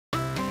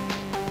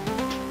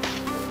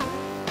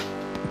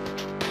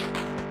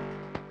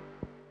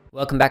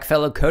Welcome back,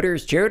 fellow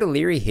coders. Jared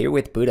O'Leary here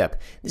with BootUp. In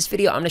this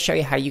video, I'm going to show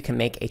you how you can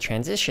make a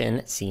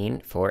transition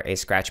scene for a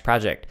Scratch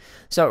project.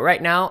 So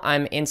right now,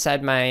 I'm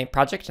inside my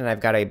project and I've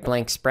got a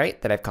blank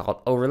sprite that I've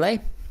called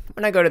Overlay.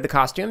 When I go to the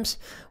costumes,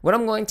 what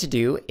I'm going to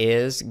do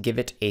is give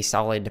it a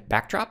solid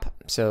backdrop.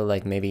 So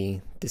like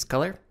maybe this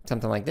color,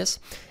 something like this.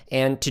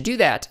 And to do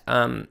that,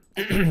 I'm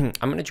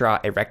going to draw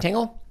a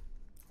rectangle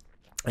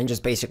and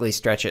just basically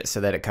stretch it so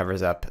that it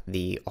covers up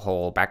the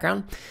whole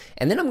background.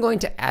 And then I'm going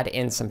to add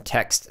in some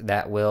text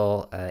that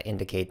will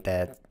indicate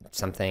that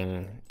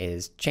something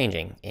is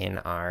changing in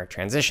our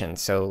transition.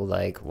 So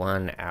like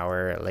 1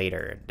 hour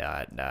later, ...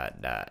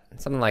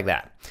 something like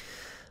that.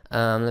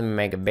 Let me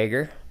make it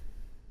bigger.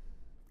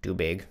 Too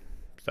big,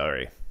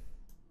 sorry.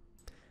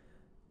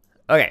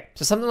 Okay,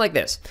 so something like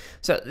this.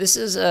 So this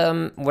is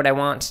what I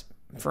want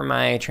for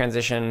my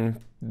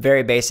transition.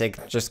 Very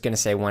basic, just gonna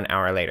say 1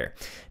 hour later.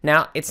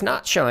 Now it's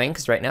not showing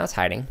because right now it's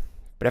hiding,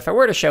 but if I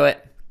were to show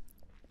it,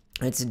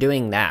 it's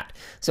doing that.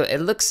 So it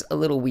looks a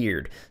little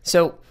weird.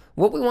 So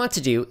what we want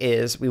to do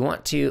is we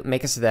want to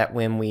make it so that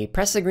when we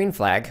press the green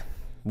flag,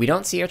 we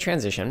don't see our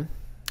transition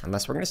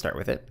unless we're gonna start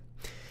with it.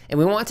 And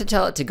we want to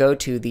tell it to go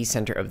to the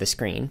center of the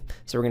screen.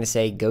 So we're gonna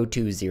say go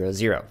to 0,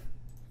 0.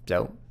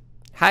 So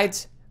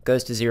hides,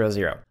 goes to 0,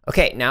 0.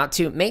 Okay, now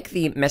to make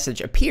the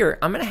message appear,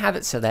 I'm gonna have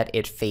it so that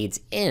it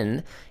fades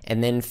in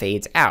and then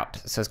fades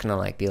out. So it's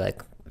gonna be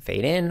like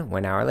fade in,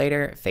 1 hour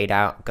later, fade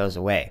out, goes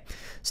away.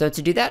 So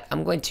to do that,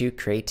 I'm going to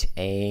create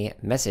a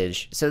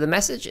message. So the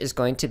message is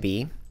going to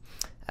be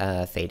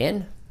fade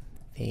in,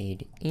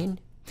 fade in.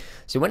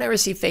 So when I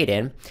receive fade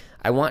in,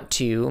 I want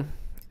to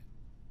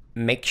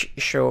make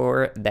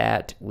sure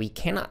that we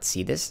cannot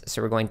see this.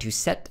 So we're going to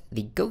set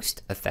the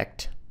ghost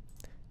effect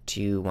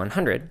to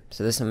 100.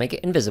 So this will make it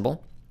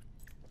invisible.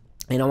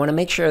 And I want to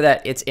make sure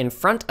that it's in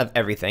front of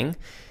everything.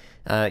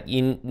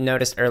 You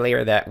noticed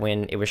earlier that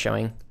when it was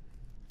showing,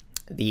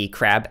 the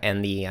crab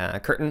and the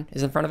curtain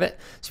is in front of it.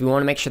 So we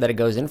want to make sure that it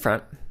goes in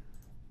front,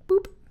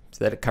 boop,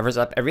 so that it covers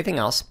up everything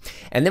else.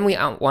 And then we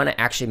want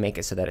to actually make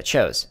it so that it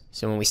shows.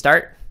 So when we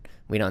start,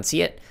 we don't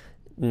see it.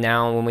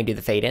 Now when we do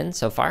the fade in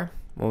so far,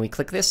 when we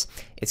click this,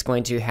 it's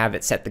going to have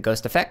it set the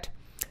ghost effect,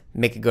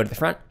 make it go to the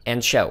front,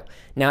 and show.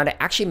 Now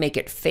to actually make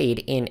it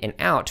fade in and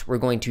out, we're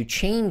going to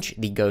change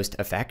the ghost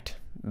effect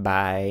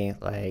by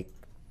like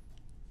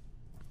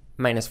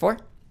 -4.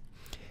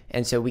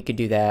 And so we could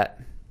do that.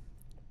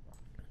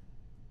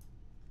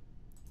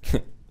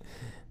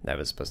 That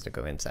was supposed to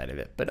go inside of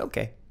it, but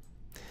okay.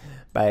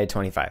 By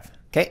 25.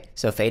 Okay,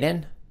 so fade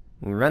in,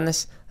 we run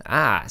this.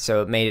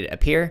 So it made it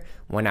appear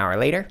 1 hour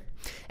later.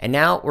 And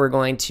now we're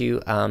going to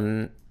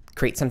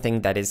create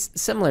something that is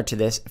similar to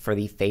this for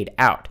the fade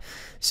out.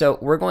 So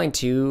we're going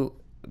to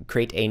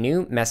create a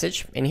new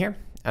message in here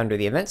under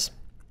the events.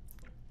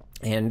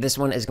 And this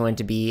one is going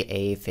to be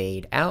a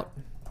fade out.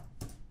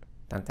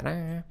 Dun, dun,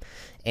 dun.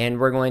 And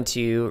we're going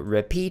to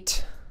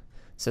repeat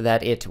so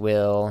that it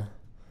will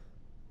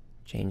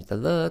change the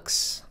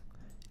looks,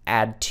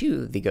 add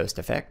to the ghost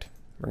effect.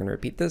 We're going to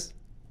repeat this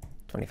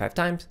 25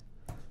 times.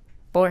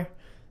 4,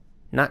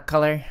 not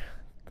color,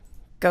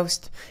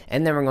 ghost,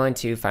 and then we're going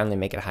to finally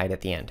make it hide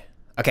at the end.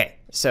 Okay,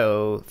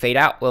 so fade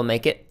out will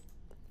make it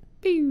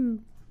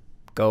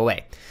go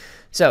away.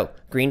 So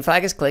green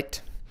flag is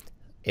clicked.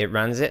 It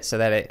runs it so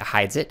that it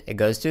hides it. It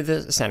goes to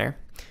the center.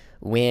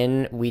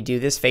 When we do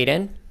this fade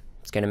in,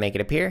 it's going to make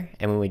it appear,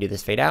 and when we do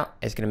this fade out,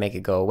 it's going to make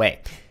it go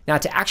away. Now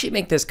to actually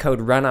make this code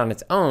run on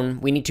its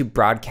own, we need to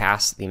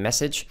broadcast the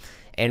message,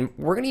 and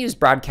we're going to use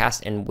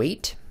broadcast and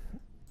wait.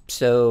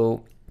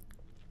 So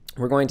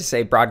we're going to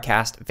say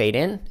broadcast fade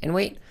in and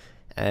wait,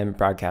 and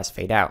broadcast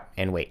fade out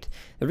and wait.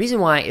 The reason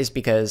why is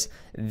because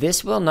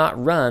this will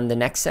not run the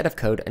next set of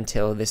code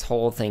until this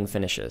whole thing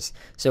finishes.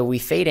 So we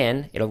fade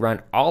in, it'll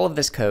run all of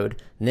this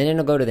code, and then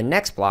it'll go to the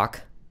next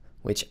block,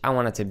 which I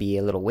want it to be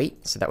a little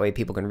wait, so that way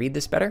people can read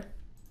this better.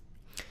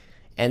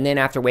 And then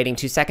after waiting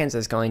 2 seconds,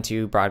 it's going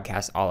to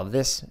broadcast all of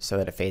this so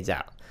that it fades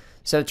out.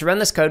 So to run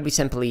this code, we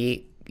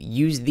simply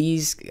use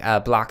these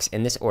blocks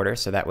in this order,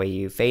 so that way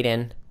you fade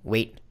in,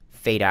 wait,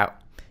 fade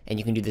out, and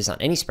you can do this on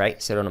any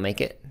sprite, so it'll make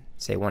it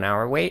say 1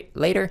 hour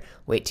later,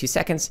 wait 2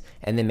 seconds,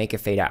 and then make it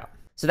fade out.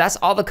 So that's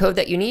all the code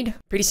that you need.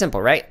 Pretty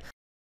simple, right?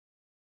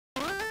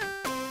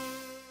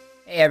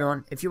 Hey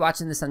everyone, if you're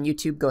watching this on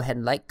YouTube, go ahead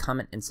and like,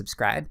 comment, and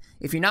subscribe.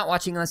 If you're not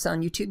watching us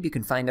on YouTube, you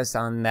can find us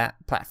on that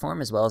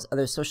platform as well as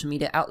other social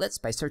media outlets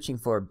by searching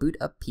for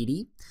BootUp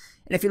PD.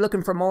 And if you're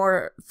looking for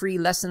more free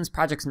lessons,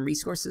 projects, and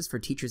resources for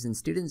teachers and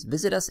students,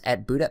 visit us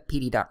at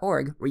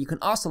bootuppd.org, where you can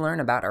also learn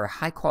about our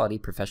high-quality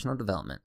professional development.